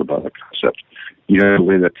child about a concept, you have to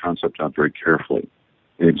lay that concept out very carefully,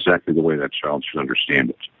 in exactly the way that child should understand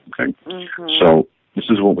it. Okay, so this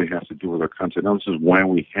is what we have to do with our content. Now, this is why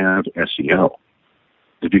we have SEO,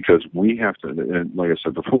 is because we have to, and like I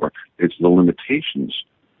said before, it's the limitations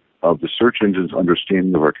of the search engine's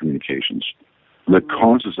understanding of our communications that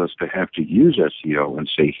causes us to have to use SEO and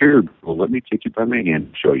say, here, well, let me take you by my hand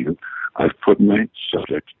and show you. I've put my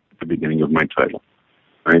subject the beginning of my title,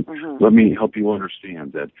 right? Let me help you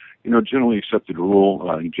understand that, generally accepted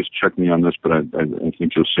rule, you just check me on this, but I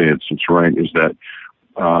think you'll say it's right, is that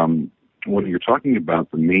when you're talking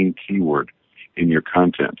about the main keyword in your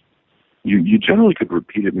content, you generally could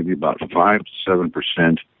repeat it maybe about 5 to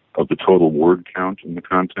 7% of the total word count in the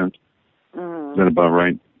content. Is that about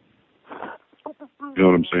right? You know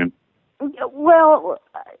what I'm saying? Well,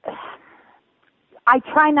 I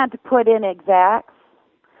try not to put in exacts,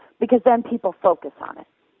 because then people focus on it.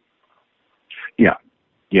 Yeah,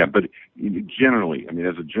 but generally, I mean,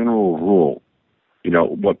 as a general rule,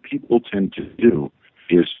 what people tend to do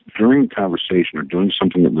is during a conversation or doing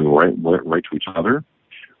something that we write to each other,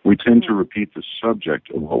 we tend to repeat the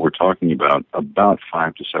subject of what we're talking about 5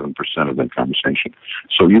 to 7% of that conversation.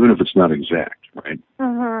 So even if it's not exact, right?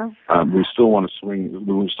 We still want to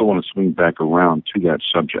swing back around to that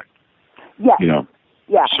subject. Yes.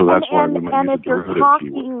 Yeah. So that's why we might use a derivative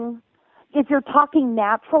keyword. If you're talking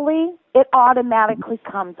naturally, it automatically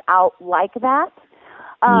comes out like that.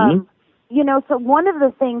 So one of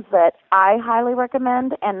the things that I highly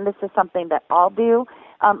recommend, and this is something that I'll do,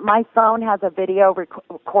 my phone has a video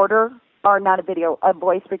recorder, or not a video, a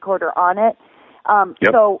voice recorder on it.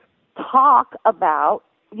 So talk about,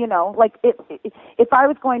 like if I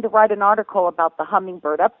was going to write an article about the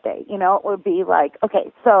hummingbird update, it would be like,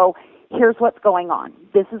 okay, so here's what's going on.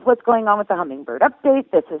 This is what's going on with the hummingbird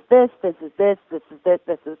update. This is this, this is this, this is this,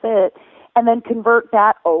 this is it. And then convert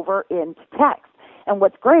that over into text. And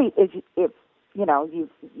what's great is if,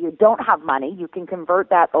 you don't have money, you can convert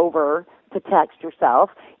that over to text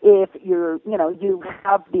yourself. If you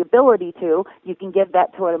have the ability to, you can give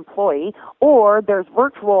that to an employee, or there's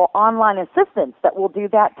virtual online assistants that will do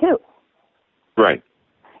that too. Right.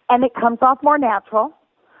 And it comes off more natural.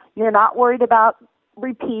 You're not worried about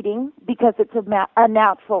repeating because it's a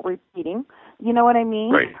natural repeating. You know what I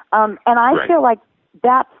mean? Right. And I feel like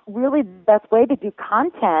that's really the best way to do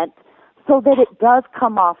content so that it does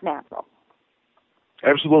come off natural.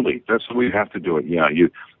 Absolutely. That's the way you have to do it. Yeah.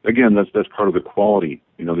 That's part of the quality,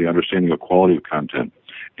 the understanding of quality of content.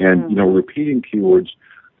 And, repeating keywords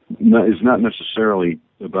is not necessarily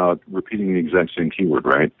about repeating the exact same keyword,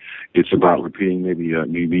 right? It's about repeating maybe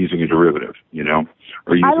using a derivative,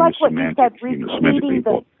 or using I like a semantic, what you said, repeating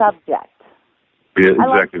the subject. Yeah,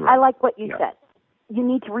 exactly right. I like what you said. You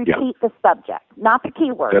need to repeat the subject, not the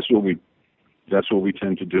keyword. That's what we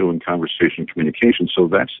tend to do in conversation communication. So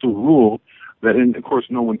that's the rule that, and of course,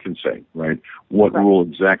 no one can say, right, what rule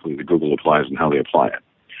exactly that Google applies and how they apply it.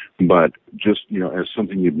 But just, as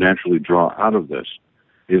something you'd naturally draw out of this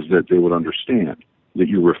is that they would understand that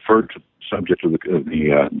you refer to the subject of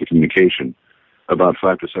the communication about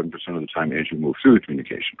 5 to 7% of the time as you move through the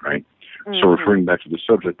communication, right? Mm-hmm. So referring back to the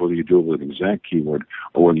subject, whether you do it with an exact keyword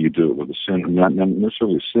or whether you do it with a not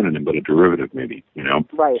necessarily a synonym, but a derivative maybe,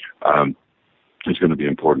 Right. Is going to be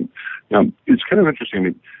important. Now, it's kind of interesting. I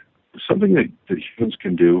mean, something that humans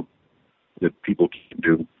can do that people can't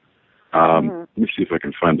do. Let me see if I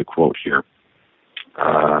can find the quote here.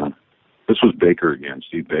 This was Baker again,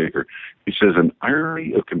 Steve Baker. He says, an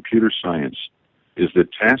irony of computer science is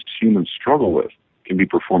that tasks humans struggle with can be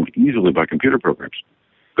performed easily by computer programs,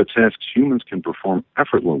 but tasks humans can perform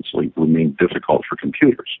effortlessly remain difficult for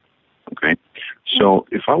computers. Okay? So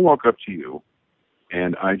if I walk up to you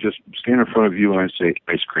and I just stand in front of you and I say,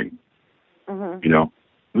 ice cream, what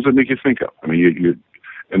does that make you think of? I mean,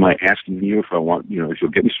 am I asking you if I want, if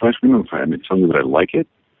you'll get me some ice cream? Am I telling you that I like it?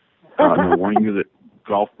 Am I warning you that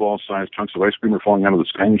golf ball-sized chunks of ice cream are falling out of the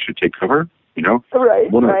sky and you should take cover? Right,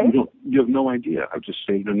 right. You have no idea. I've just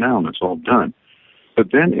stated a noun. That's all done.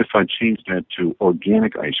 But then if I change that to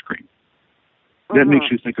organic ice cream, that makes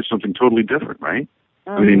you think of something totally different, right?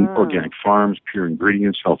 I mean, organic farms, pure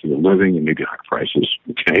ingredients, healthier living, and maybe high prices,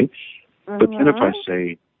 okay? But then if I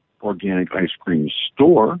say organic ice cream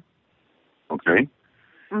store, okay,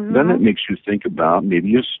 then that makes you think about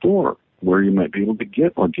maybe a store where you might be able to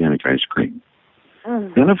get organic ice cream.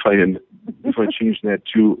 Then if I change that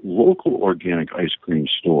to local organic ice cream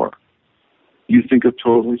store, you think of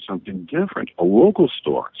totally something different. A local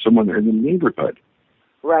store, someone in the neighborhood.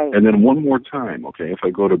 Right. And then one more time, okay, if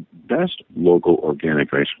I go to best local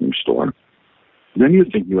organic ice cream store, then you're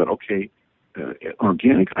thinking about, okay,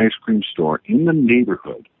 organic ice cream store in the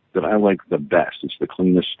neighborhood that I like the best. It's the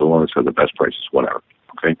cleanest store. It's got the best prices, whatever.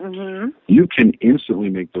 Okay, you can instantly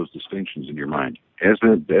make those distinctions in your mind as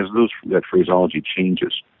that phraseology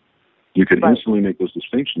changes. You can instantly make those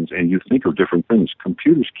distinctions, and you think of different things.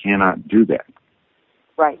 Computers cannot do that.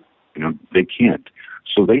 Right. They can't.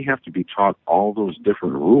 So they have to be taught all those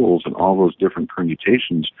different rules and all those different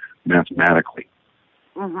permutations mathematically.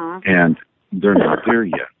 And they're not there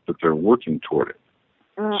yet, but they're working toward it.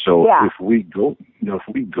 So if we go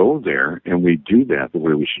there and we do that the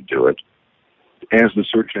way we should do it, as the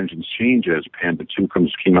search engines change, as Panda 2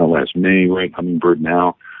 came out last May, right, Hummingbird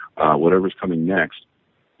now, whatever's coming next,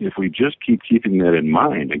 if we just keep keeping that in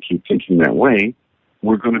mind and keep thinking that way,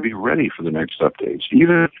 we're going to be ready for the next updates.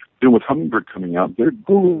 Even with Hummingbird coming out,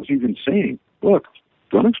 Google's even saying, look,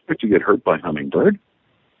 don't expect to get hurt by Hummingbird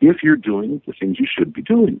if you're doing the things you should be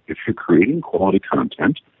doing. If you're creating quality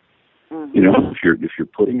content, if you're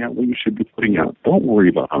putting out what you should be putting out, don't worry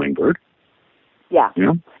about Hummingbird. Yeah.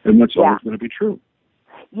 And that's always going to be true.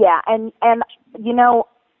 Yeah, and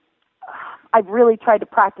I've really tried to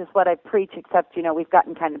practice what I preach, except, we've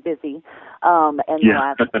gotten kind of busy in the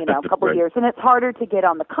last, couple of years. And it's harder to get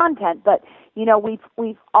on the content, but,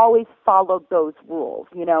 we've always followed those rules,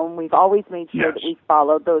 and we've always made sure that we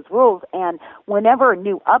followed those rules. And whenever a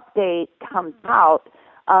new update comes out,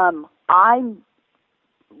 I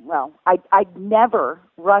never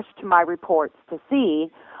rush to my reports to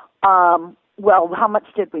see, how much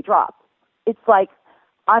did we drop? it's like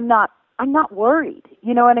I'm not worried.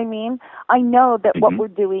 You know what I mean? I know that what we're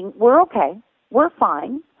doing, we're okay. We're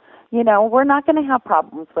fine. You know, we're not going to have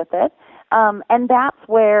problems with it. And that's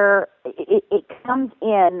where it comes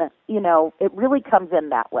in, you know, it really comes in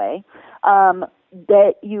that way,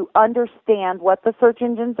 that you understand what the search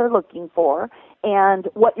engines are looking for and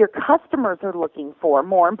what your customers are looking for,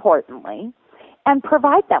 more importantly, and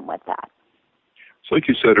provide them with that. So like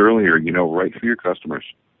you said earlier, you know, right for your customers.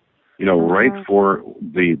 You know, right for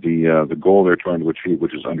the goal they're trying to achieve,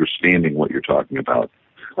 which is understanding what you're talking about.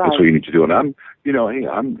 Right. That's what you need to do. And I'm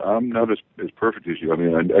not as perfect as you. I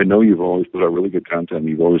mean, I know you've always put out really good content. And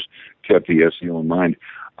you've always kept the SEO in mind.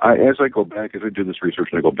 As I go back, as I do this research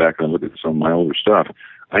and I go back and I look at some of my older stuff,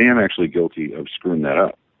 I am actually guilty of screwing that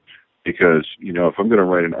up. Because, you know, if I'm going to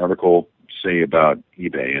write an article, say, about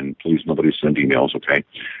eBay, and please nobody send emails, okay?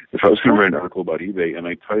 If I was going to write an article about eBay and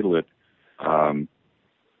I title it,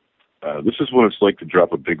 this is what it's like to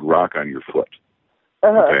drop a big rock on your foot,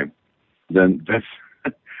 okay? Then that's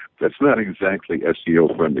not exactly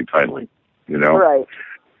SEO-friendly titling, you know? Right.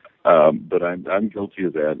 But I'm guilty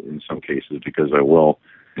of that in some cases because I'll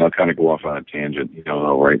kind of go off on a tangent, you know, and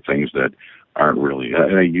I'll write things that aren't really,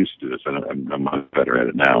 and I used to do this, and I'm much better at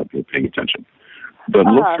it now, paying attention. But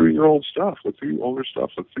look through your old stuff, look through your older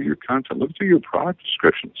stuff, look through your content, look through your product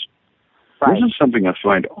descriptions. Right. This is something I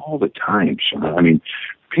find all the time, Sean. I mean,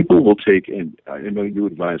 people will take, and I know you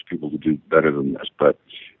advise people to do better than this, but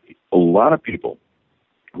a lot of people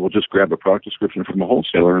will just grab a product description from a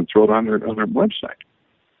wholesaler and throw it on their website.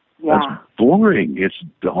 Yeah. That's boring. It's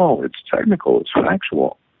dull. It's technical. It's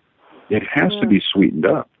factual. It has to be sweetened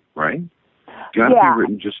up, right? It's got to be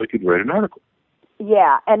written just like you'd write an article.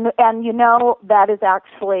 Yeah, and you know, that is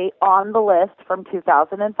actually on the list from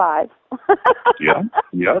 2005. Yeah.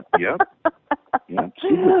 See, you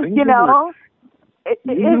know,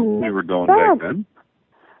 we were going back then.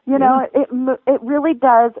 You know, it really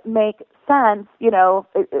does make sense, you know,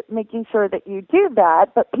 making sure that you do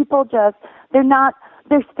that, but people just, they're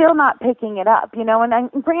still not picking it up, you know,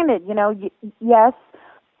 and granted, you know, yes,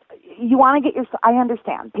 you want to get I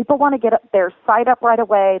understand. People want to get their site up right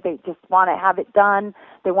away. They just want to have it done.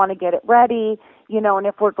 They want to get it ready, you know, and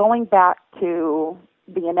if we're going back to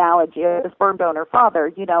the analogy of the sperm donor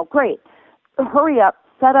father, you know, great. Hurry up,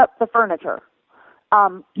 set up the furniture.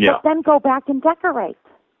 But then go back and decorate.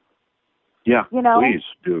 Yeah, you know, please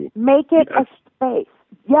do. Make it a space.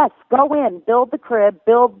 Yes, go in, build the crib,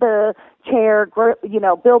 build the chair, you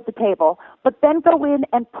know, build the table, but then go in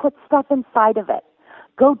and put stuff inside of it.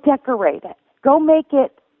 Go decorate it. Go make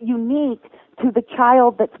it unique to the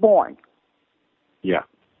child that's born. Yeah,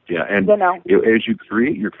 and you know, as you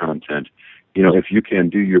create your content, you know, if you can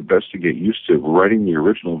do your best to get used to writing the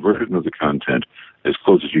original version of the content as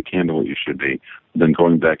close as you can to what you should be, then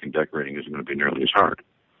going back and decorating isn't going to be nearly as hard.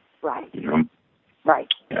 Right. You know?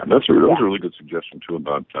 Right. Yeah, that's a really good suggestion too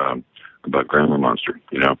about Grammar Monster.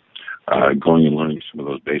 You know, going and learning some of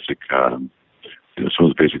those basic, some of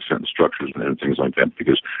the basic sentence structures and things like that,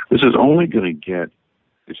 because this is only going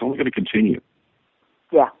to continue.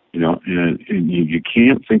 Yeah. You know, and you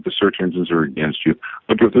can't think the search engines are against you.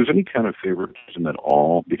 But if there's any kind of favoritism at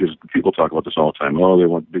all, because people talk about this all the time, oh, they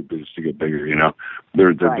want big business to get bigger. You know,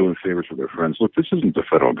 they're doing favors for their friends. Look, this isn't the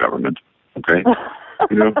federal government. Okay.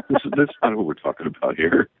 You know, that's not what we're talking about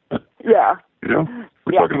here. Yeah. You know,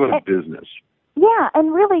 we're talking about a business. Yeah,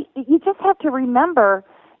 and really, you just have to remember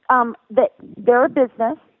that they're a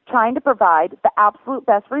business trying to provide the absolute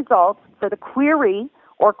best results for the query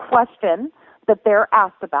or question that they're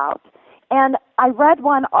asked about. And I read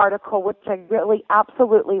one article which I really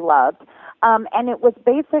absolutely loved, and it was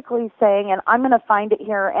basically saying, and I'm going to find it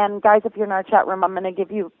here, and guys, if you're in our chat room, I'm going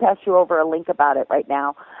to pass you over a link about it right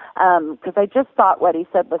now, because I just thought what he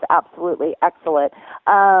said was absolutely excellent.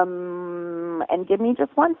 And give me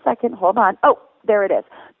just 1 second. Hold on. Oh, there it is.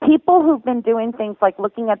 People who've been doing things like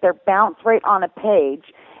looking at their bounce rate on a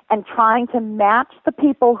page and trying to match the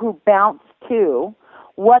people who bounce to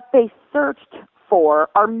what they searched for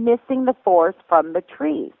are missing the forest from the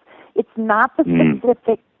trees. It's not the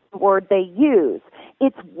specific word they use.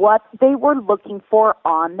 It's what they were looking for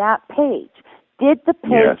on that page. Did the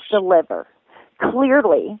page deliver?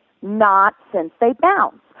 Clearly not, since they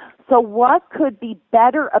bounced. So what could be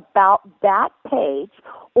better about that page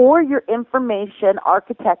or your information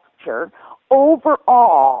architecture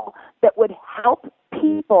overall that would help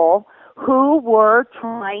people who were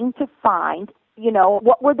trying to find, you know,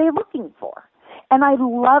 what were they looking for? And I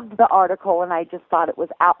loved the article, and I just thought it was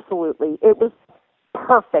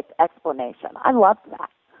perfect explanation. I loved that.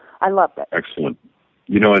 I loved it. Excellent.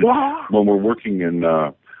 You know, and when we're working in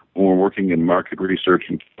when we're working in market research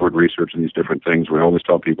and keyword research and these different things, we always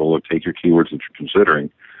tell people, look, take your keywords that you're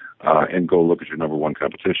considering and go look at your number one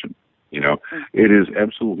competition. It is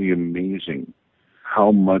absolutely amazing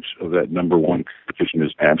how much of that number one competition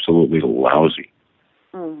is absolutely lousy.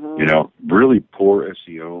 Really poor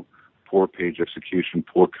SEO, poor page execution,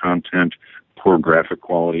 poor content, poor graphic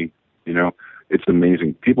quality. It's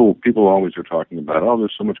amazing. People always are talking about,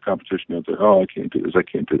 there's so much competition out there. I can't do this. I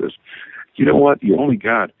can't do this. You know what? You only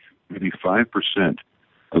got maybe 5%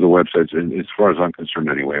 of the websites, and as far as I'm concerned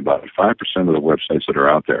anyway, about 5% of the websites that are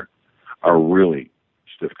out there are really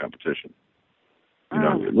stiff competition.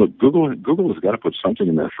 Look, Google has got to put something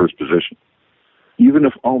in that first position. Even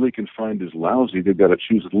if all they can find is lousy, they've got to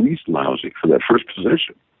choose the least lousy for that first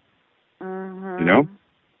position.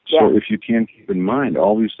 So if you can keep in mind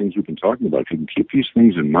all these things we've been talking about, if you can keep these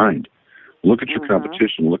things in mind, look at your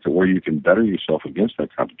competition, look at where you can better yourself against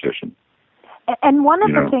that competition. And one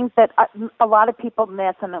of the things that a lot of people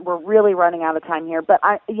miss, and that we're really running out of time here, but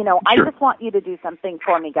I just want you to do something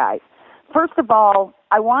for me, guys. First of all,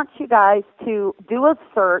 I want you guys to do a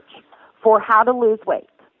search for how to lose weight.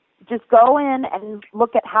 Just go in and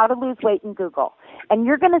look at how to lose weight in Google, and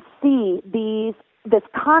you're going to see this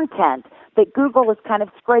content that Google is kind of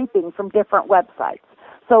scraping from different websites.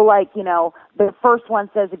 So, the first one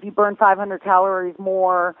says if you burn 500 calories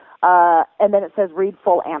more, and then it says read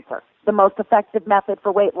full answer. The most effective method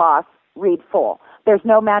for weight loss, read full. There's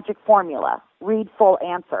no magic formula. Read full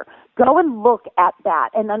answer. Go and look at that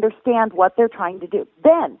and understand what they're trying to do.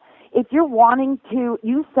 Then, if you're wanting to,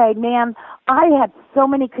 you say, man, I had so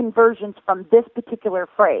many conversions from this particular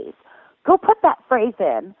phrase. Go put that phrase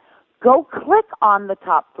in. Go click on the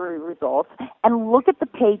top 3 results and look at the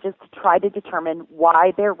pages to try to determine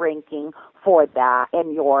why they're ranking for that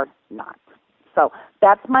and you're not. So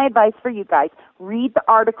that's my advice for you guys. Read the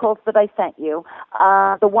articles that I sent you.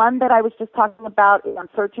 The one that I was just talking about is on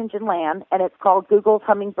Search Engine Land, and it's called Google's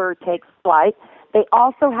Hummingbird Takes Flight. They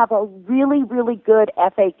also have a really, really good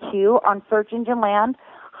FAQ on Search Engine Land.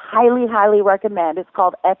 Highly, highly recommend. It's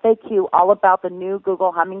called FAQ, all about the new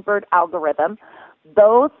Google Hummingbird algorithm.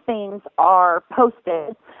 Those things are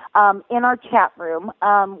posted in our chat room.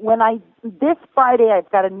 This Friday, I've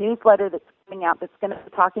got a newsletter that's coming out that's going to be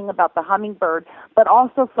talking about the Hummingbird, but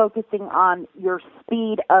also focusing on your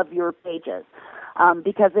speed of your pages.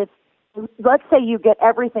 Because let's say you get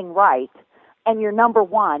everything right and you're number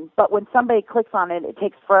one, but when somebody clicks on it, it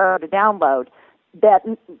takes forever to download. That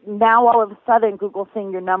now all of a sudden Google's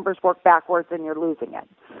seeing your numbers work backwards and you're losing it.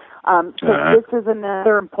 This is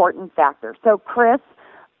another important factor. So, Chris,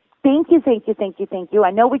 thank you.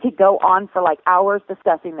 I know we could go on for hours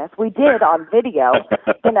discussing this. We did on video.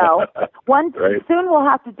 Soon we'll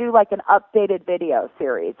have to do an updated video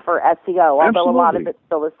series for SEO, although a lot of it's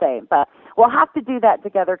still the same. But we'll have to do that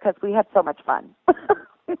together because we had so much fun.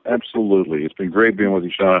 Absolutely. It's been great being with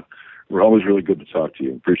you, Shauna. We're always really good to talk to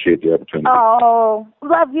you. Appreciate the opportunity. Oh,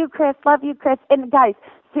 love you, Chris. And guys,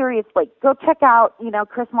 seriously, go check out,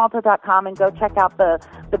 chrismalta.com and go check out the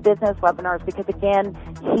business webinars because, again,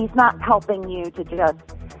 he's not helping you to just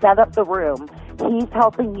set up the room. He's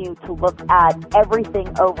helping you to look at everything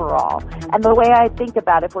overall. And the way I think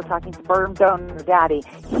about it, if we're talking sperm donor daddy,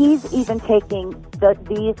 he's even taking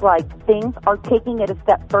these things, are taking it a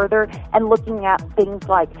step further and looking at things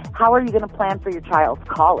like how are you going to plan for your child's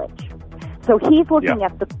college? So he's looking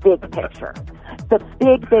at the big picture, the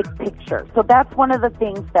big picture. So that's one of the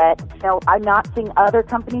things that, I'm not seeing other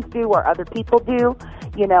companies do or other people do,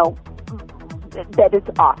 that is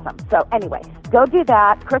awesome. So anyway, go do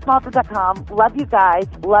that, chrismalta.com. Love you guys.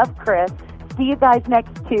 Love Chris. See you guys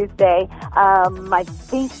next Tuesday. I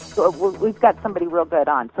think we've got somebody real good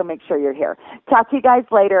on, so make sure you're here. Talk to you guys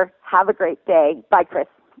later. Have a great day. Bye, Chris.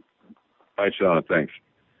 Bye, Shauna. Thanks.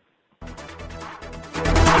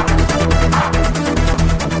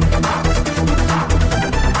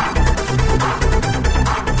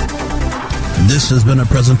 This has been a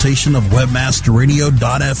presentation of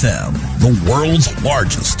WebmasterRadio.fm, the world's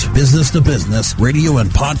largest business-to-business radio and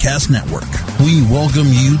podcast network. We welcome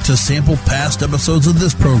you to sample past episodes of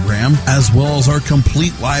this program, as well as our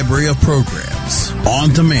complete library of programs,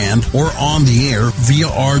 on demand or on the air via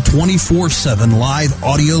our 24/7 live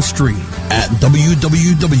audio stream at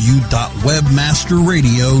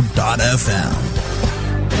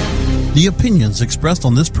www.webmasterradio.fm. The opinions expressed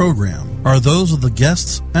on this program are those of the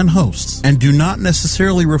guests and hosts and do not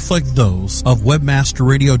necessarily reflect those of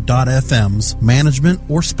WebmasterRadio.fm's management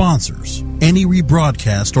or sponsors. Any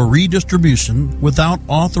rebroadcast or redistribution without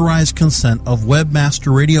authorized consent of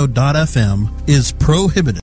WebmasterRadio.fm is prohibited.